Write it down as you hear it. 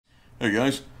Hey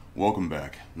guys, welcome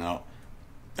back. Now,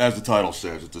 as the title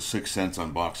says, it's a 6 cents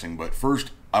unboxing, but first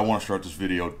I want to start this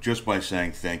video just by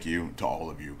saying thank you to all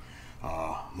of you.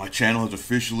 My channel has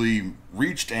officially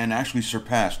reached and actually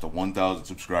surpassed the 1,000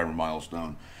 subscriber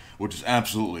milestone, which is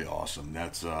absolutely awesome.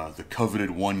 That's the coveted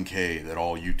 1K that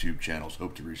all YouTube channels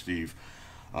hope to receive.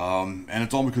 And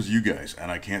it's all because of you guys,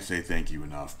 and I can't say thank you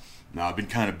enough. Now, I've been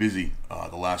kind of busy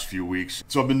the last few weeks,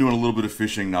 so I've been doing a little bit of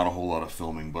fishing, not a whole lot of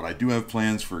filming, but I do have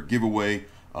plans for a giveaway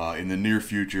in the near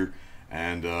future,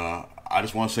 and I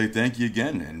just want to say thank you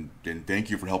again, and thank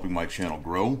you for helping my channel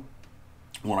grow.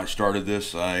 When I started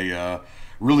this, I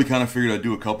really kind of figured I'd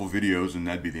do a couple videos and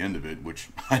that'd be the end of it, which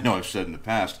I know I've said in the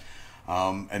past.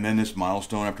 And then this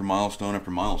milestone after milestone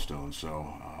after milestone,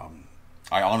 so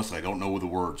I honestly don't know the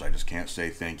words. I just can't say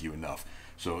thank you enough.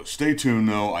 So stay tuned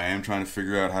though. I am trying to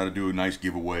figure out how to do a nice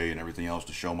giveaway and everything else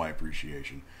to show my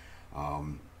appreciation.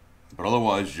 But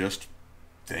otherwise, just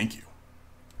thank you.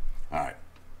 Alright.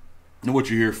 Know what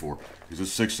you're here for. Is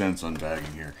this 6 cents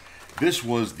unbagging here. This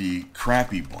was the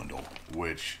Crappie bundle,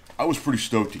 which I was pretty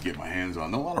stoked to get my hands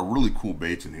on. There are a lot of really cool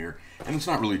baits in here. And it's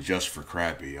not really just for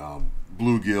crappie.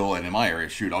 Bluegill, and in my area,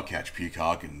 shoot, I'll catch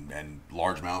peacock and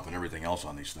largemouth and everything else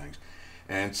on these things.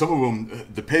 And some of them,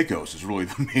 the Pecos is really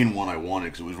the main one I wanted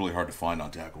because it was really hard to find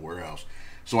on Tackle Warehouse.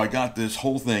 So I got this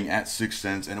whole thing at 6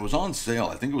 cents, and it was on sale.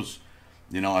 I think it was,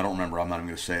 I don't remember. I'm not even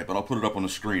going to say it, but I'll put it up on the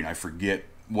screen. I forget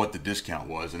what the discount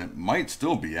was, and it might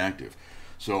still be active.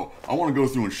 So I want to go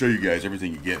through and show you guys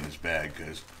everything you get in this bag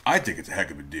because I think it's a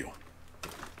heck of a deal.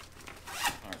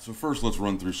 Alright, so first let's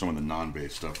run through some of the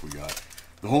non-bait stuff we got.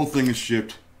 The whole thing is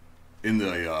shipped in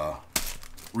the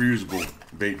reusable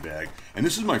bait bag, and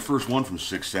this is my first one from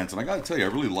 6 cents, and I gotta tell you, I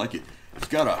really like it. It's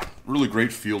got a really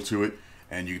great feel to it,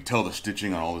 and you can tell the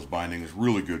stitching on all this binding is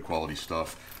really good quality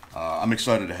stuff. I'm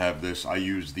excited to have this. I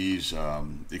use these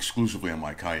exclusively on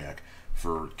my kayak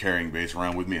for carrying baits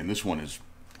around with me, and this one is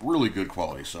really good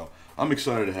quality, so I'm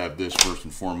excited to have this first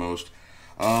and foremost.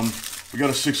 We got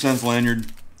a 6 cents lanyard,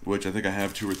 which I think I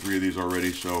have 2 or 3 of these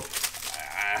already, so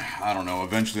I don't know.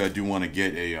 Eventually I do want to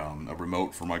get a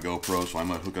remote for my GoPro, so I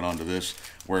might hook it onto this,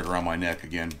 wear it around my neck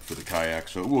again for the kayak,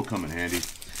 so it will come in handy.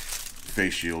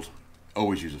 Face shield.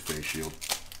 Always use a face shield.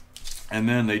 And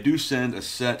then they do send a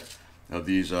set of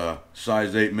these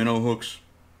size 8 minnow hooks.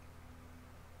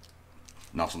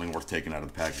 Not something worth taking out of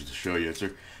the package to show you. It's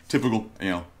a typical,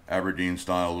 Aberdeen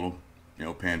style little,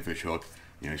 panfish hook.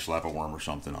 You slap a worm or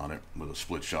something on it with a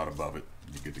split shot above it.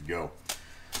 You're good to go.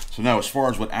 So now as far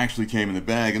as what actually came in the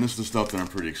bag, and this is the stuff that I'm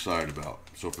pretty excited about.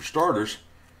 So for starters,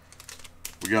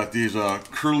 we got these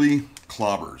curly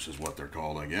clobbers is what they're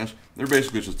called, I guess. They're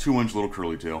basically just a 2-inch little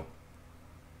curly tail.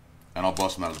 And I'll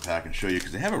bust them out of the pack and show you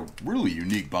because they have a really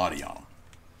unique body on them.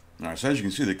 Alright, so as you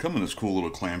can see, they come in this cool little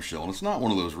clamshell, and it's not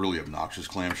one of those really obnoxious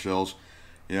clamshells.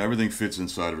 Everything fits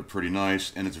inside of it pretty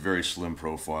nice, and it's a very slim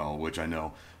profile, which I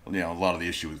know, a lot of the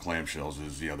issue with clamshells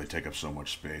is, they take up so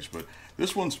much space, but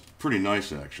this one's pretty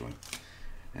nice, actually.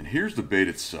 And here's the bait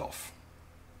itself.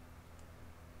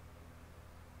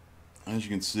 As you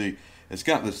can see, it's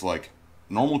got this,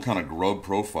 normal kind of grub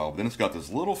profile, but then it's got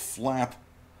this little flap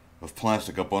of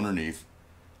plastic up underneath,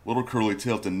 little curly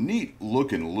tail. It's a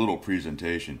neat-looking little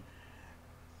presentation.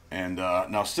 And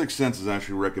now 6 cents is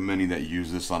actually recommending that you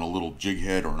use this on a little jig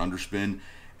head or an underspin.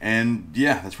 And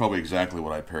yeah, that's probably exactly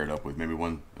what I paired up with. Maybe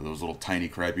one of those little tiny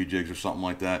crappie jigs or something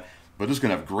like that. But it's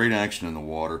going to have great action in the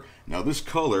water. Now this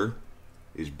color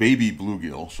is baby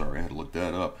bluegill. Sorry, I had to look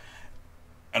that up.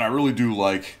 And I really do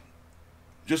like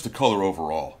just the color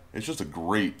overall. It's just a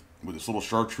great, with this little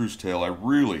chartreuse tail, I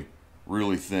really,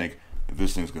 really think that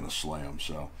this thing's going to slam.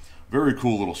 So very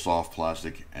cool little soft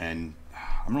plastic, and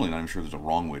I'm really not even sure there's a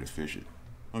wrong way to fish it.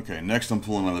 Okay, next I'm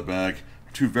pulling out of the bag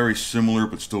 2 very similar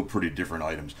but still pretty different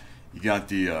items. You got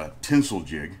the tinsel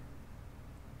jig,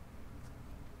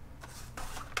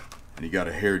 and you got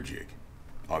a hair jig.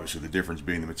 Obviously the difference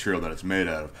being the material that it's made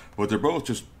out of, but they're both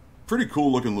just pretty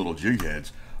cool looking little jig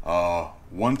heads.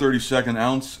 1/32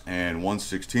 ounce and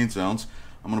 1/16 ounce.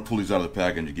 I'm going to pull these out of the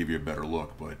package to give you a better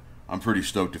look, but I'm pretty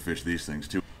stoked to fish these things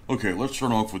too. Okay, let's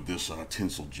start off with this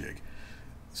tinsel jig.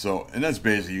 So, and that's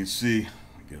basically, you can see,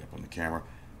 get up on the camera,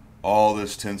 all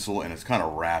this tinsel, and it's kind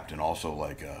of wrapped in also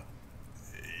kind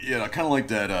of like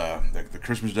that, the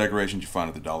Christmas decorations you find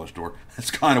at the dollar store.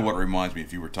 That's kind of what it reminds me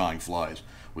if you were tying flies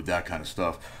with that kind of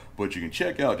stuff. But you can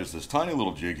check out just this tiny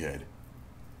little jig head,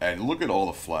 and look at all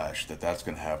the flash that's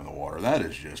going to have in the water. That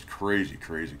is just crazy,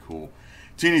 crazy cool.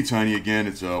 Teeny tiny, again,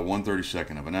 it's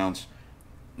 1/32 of an ounce.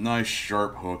 Nice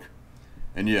sharp hook.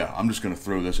 And yeah, I'm just going to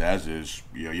throw this as is.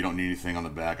 You don't need anything on the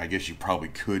back. I guess you probably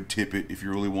could tip it if you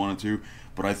really wanted to,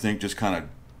 but I think just kind of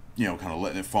kind of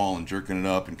letting it fall and jerking it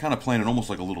up and kind of playing it almost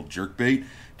like a little jerk bait,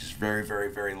 just very,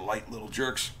 very, very light little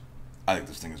jerks. I think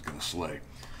this thing is going to slay.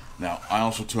 Now, I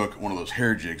also took one of those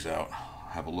hair jigs out.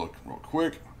 Have a look real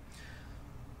quick.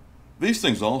 These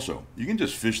things also, you can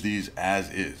just fish these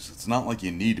as is. It's not like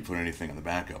you need to put anything on the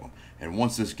back of them. And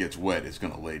once this gets wet, it's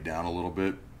going to lay down a little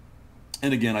bit.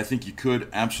 And again, I think you could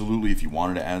absolutely, if you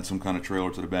wanted to add some kind of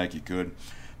trailer to the back, you could.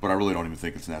 But I really don't even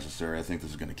think it's necessary. I think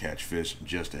this is going to catch fish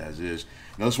just as is.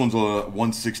 Now this one's a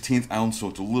 1/16 ounce, so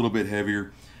it's a little bit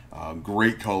heavier.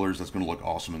 Great colors. That's going to look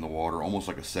awesome in the water. Almost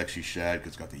like a sexy shad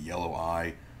because it's got the yellow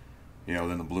eye,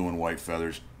 then the blue and white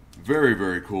feathers. Very,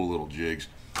 very cool little jigs.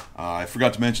 I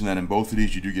forgot to mention that in both of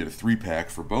these you do get a 3-pack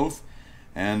for both.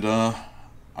 And I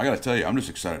got to tell you, I'm just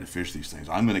excited to fish these things.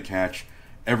 I'm going to catch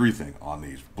everything on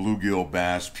these. Bluegill,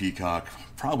 bass, peacock,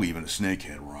 probably even a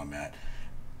snakehead where I'm at.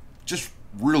 Just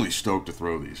really stoked to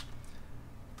throw these.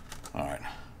 Alright,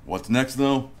 what's next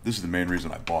though? This is the main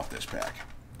reason I bought this pack.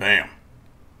 Bam!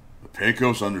 The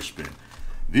Pecos Underspin.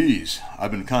 These,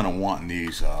 I've been kind of wanting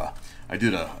these. I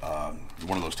did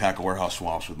one of those tackle warehouse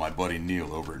swaps with my buddy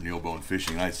Neil over at Neil Bone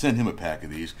Fishing. I sent him a pack of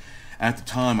these. At the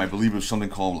time, I believe it was something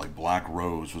called like Black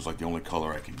Rose, was like the only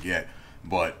color I could get.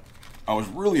 But I was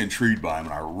really intrigued by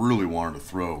them, and I really wanted to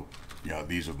throw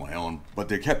these of my own. But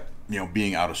they kept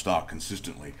being out of stock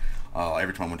consistently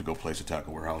every time I went to go place a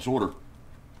tackle warehouse order.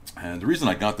 And the reason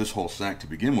I got this whole sack to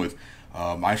begin with,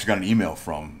 I actually got an email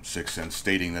from 6 Cents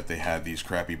stating that they had these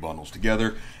Crappie bundles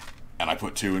together, and I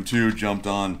put 2 and 2, jumped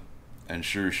on, and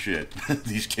sure as shit,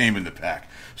 these came in the pack.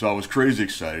 So I was crazy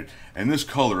excited. And this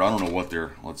color, I don't know what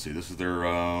they're, let's see, this is their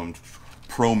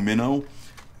Pro Minnow.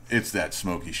 It's that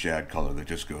smoky shad color that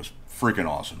just goes freaking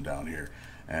awesome down here.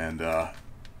 And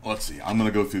let's see, I'm going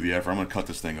to go through the effort. I'm going to cut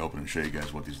this thing open and show you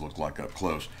guys what these look like up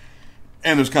close.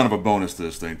 And there's kind of a bonus to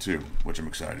this thing too, which I'm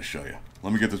excited to show you.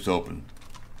 Let me get this open,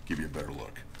 give you a better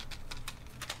look.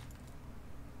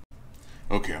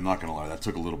 Okay, I'm not going to lie, that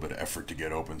took a little bit of effort to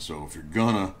get open, so if you're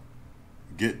gonna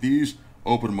get these,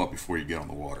 open them up before you get on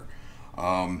the water.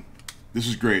 This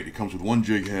is great. It comes with 1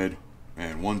 jig head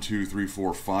and 1, 2, 3,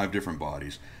 4, 5 different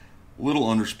bodies. Little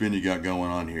underspin you got going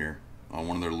on here on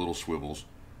one of their little swivels.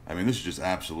 I mean, this is just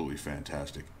absolutely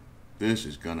fantastic. This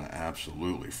is gonna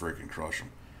absolutely freaking crush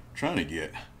them. I'm trying to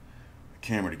get the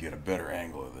camera to get a better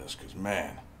angle of this, because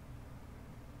man,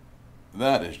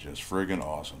 that is just friggin'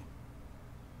 awesome.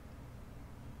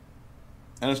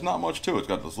 And it's not much to it. It's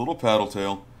got this little paddle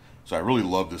tail. So I really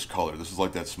love this color. This is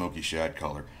like that smoky shad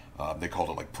color. They called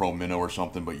it like Pro Minnow or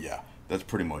something, but yeah, that's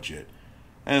pretty much it.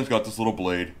 And it's got this little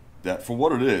blade that, for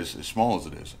what it is, as small as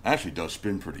it is, actually does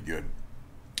spin pretty good.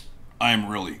 I'm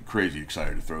really crazy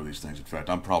excited to throw these things. In fact,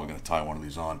 I'm probably going to tie one of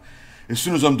these on as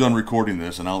soon as I'm done recording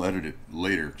this, and I'll edit it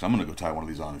later, because I'm going to go tie one of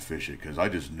these on and fish it, because I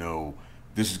just know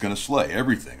this is going to slay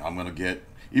everything. I'm going to get,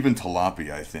 even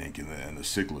tilapia, I think, and the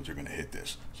cichlids are going to hit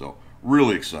this. So,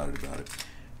 really excited about it.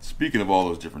 Speaking of all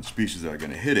those different species that are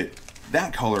going to hit it,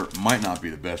 that color might not be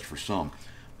the best for some,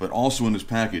 but also in this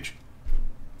package,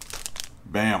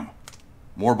 bam,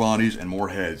 more bodies and more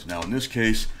heads. Now in this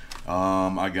case,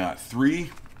 I got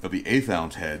 3 of the 1/8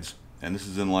 ounce heads, and this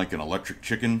is in like an electric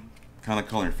chicken kind of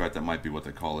color. In fact, that might be what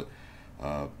they call it,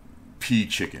 pea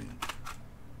chicken.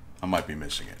 I might be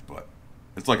missing it, but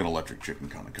it's like an electric chicken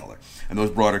kind of color. And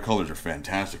those broader colors are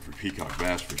fantastic for peacock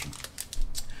bass fishing.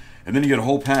 And then you get a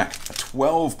whole pack, a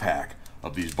 12-pack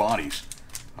of these bodies.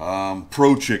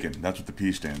 Pro Chicken, that's what the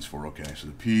P stands for, okay? So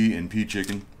the P in P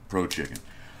Chicken, Pro Chicken.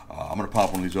 I'm going to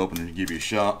pop one of these open and give you a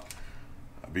shot,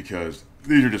 because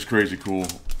these are just crazy cool,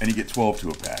 and you get 12 to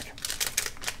a pack.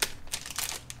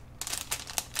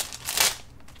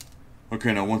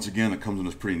 Okay, now once again, it comes in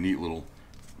this pretty neat little,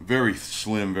 very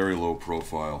slim, very low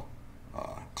profile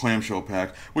clamshell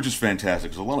pack, which is fantastic,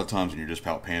 because a lot of times when you're just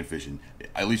out pan fishing,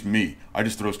 at least me, I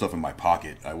just throw stuff in my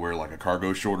pocket. I wear like a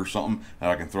cargo short or something, and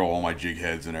I can throw all my jig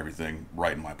heads and everything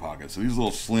right in my pocket. So these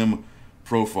little slim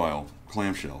profile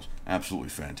clamshells, absolutely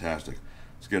fantastic.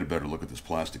 Let's get a better look at this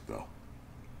plastic though.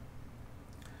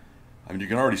 I mean, you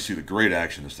can already see the great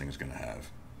action this thing is going to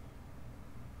have.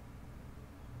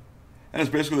 And it's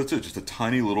basically, that's it, just a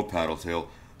tiny little paddle tail.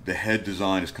 The head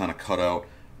design is kind of cut out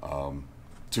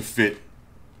to fit,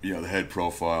 the head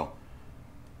profile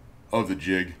of the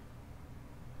jig.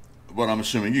 But I'm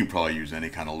assuming you can probably use any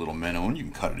kind of little minnow, and you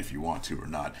can cut it if you want to or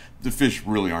not. The fish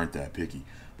really aren't that picky.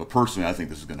 But personally, I think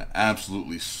this is going to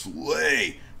absolutely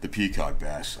slay the peacock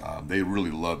bass. They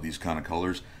really love these kind of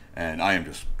colors, and I am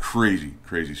just crazy,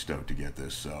 crazy stoked to get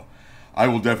this. So I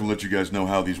will definitely let you guys know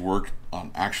how these work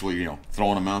on actually,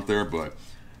 throwing them out there, but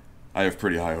I have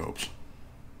pretty high hopes.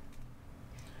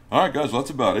 All right, guys, well,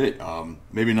 that's about it.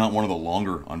 Maybe not one of the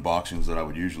longer unboxings that I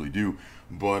would usually do,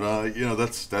 but you know,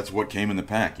 that's what came in the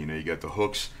pack. You know, you got the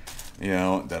hooks, you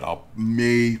know, that I'll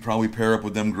probably pair up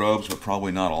with them grubs, but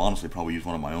probably not. I'll honestly probably use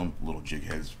one of my own little jig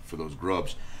heads for those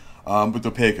grubs. But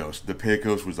the Pecos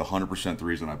was 100% the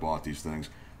reason I bought these things.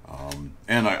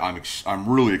 And I'm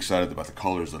really excited about the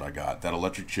colors that I got. That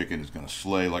electric chicken is going to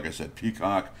slay. Like I said,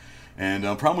 peacock, and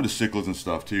probably the cichlids and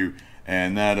stuff too.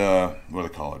 And that what do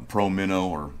they call it? Pro minnow,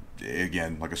 or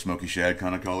again like a smoky shad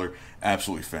kind of color.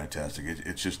 Absolutely fantastic.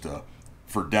 It's just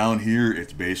for down here,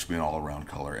 it's basically an all-around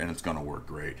color, and it's going to work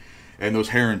great. And those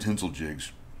hair and tinsel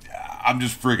jigs, I'm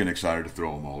just freaking excited to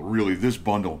throw them all. Really, this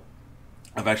bundle,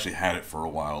 I've actually had it for a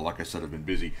while. Like I said, I've been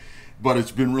busy. But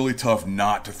it's been really tough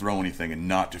not to throw anything and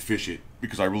not to fish it,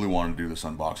 because I really wanted to do this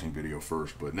unboxing video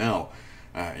first. But now,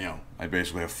 you know, I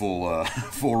basically have full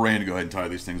full reign to go ahead and tie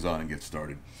these things on and get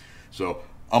started. So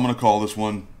I'm going to call this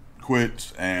one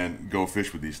quits and go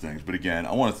fish with these things. But again,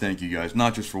 I want to thank you guys,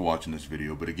 not just for watching this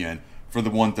video, but again, for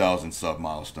the 1,000 sub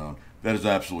milestone. That is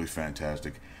absolutely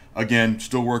fantastic. Again,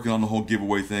 still working on the whole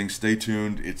giveaway thing. Stay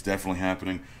tuned. It's definitely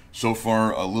happening. So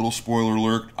far, a little spoiler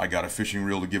alert, I got a fishing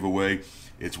reel to give away.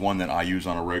 It's one that I use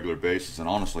on a regular basis, and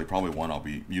honestly, probably one I'll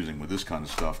be using with this kind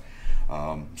of stuff.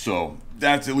 So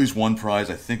that's at least one prize.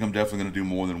 I think I'm definitely going to do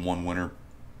more than one winner.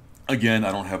 Again,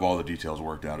 I don't have all the details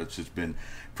worked out. It's just been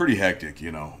pretty hectic,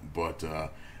 you know. But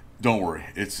don't worry,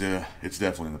 it's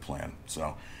definitely in the plan.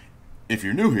 So if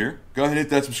you're new here, go ahead and hit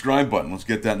that subscribe button. Let's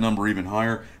get that number even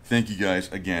higher. Thank you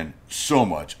guys again so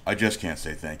much. I just can't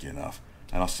say thank you enough.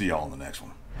 And I'll see y'all in the next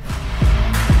one.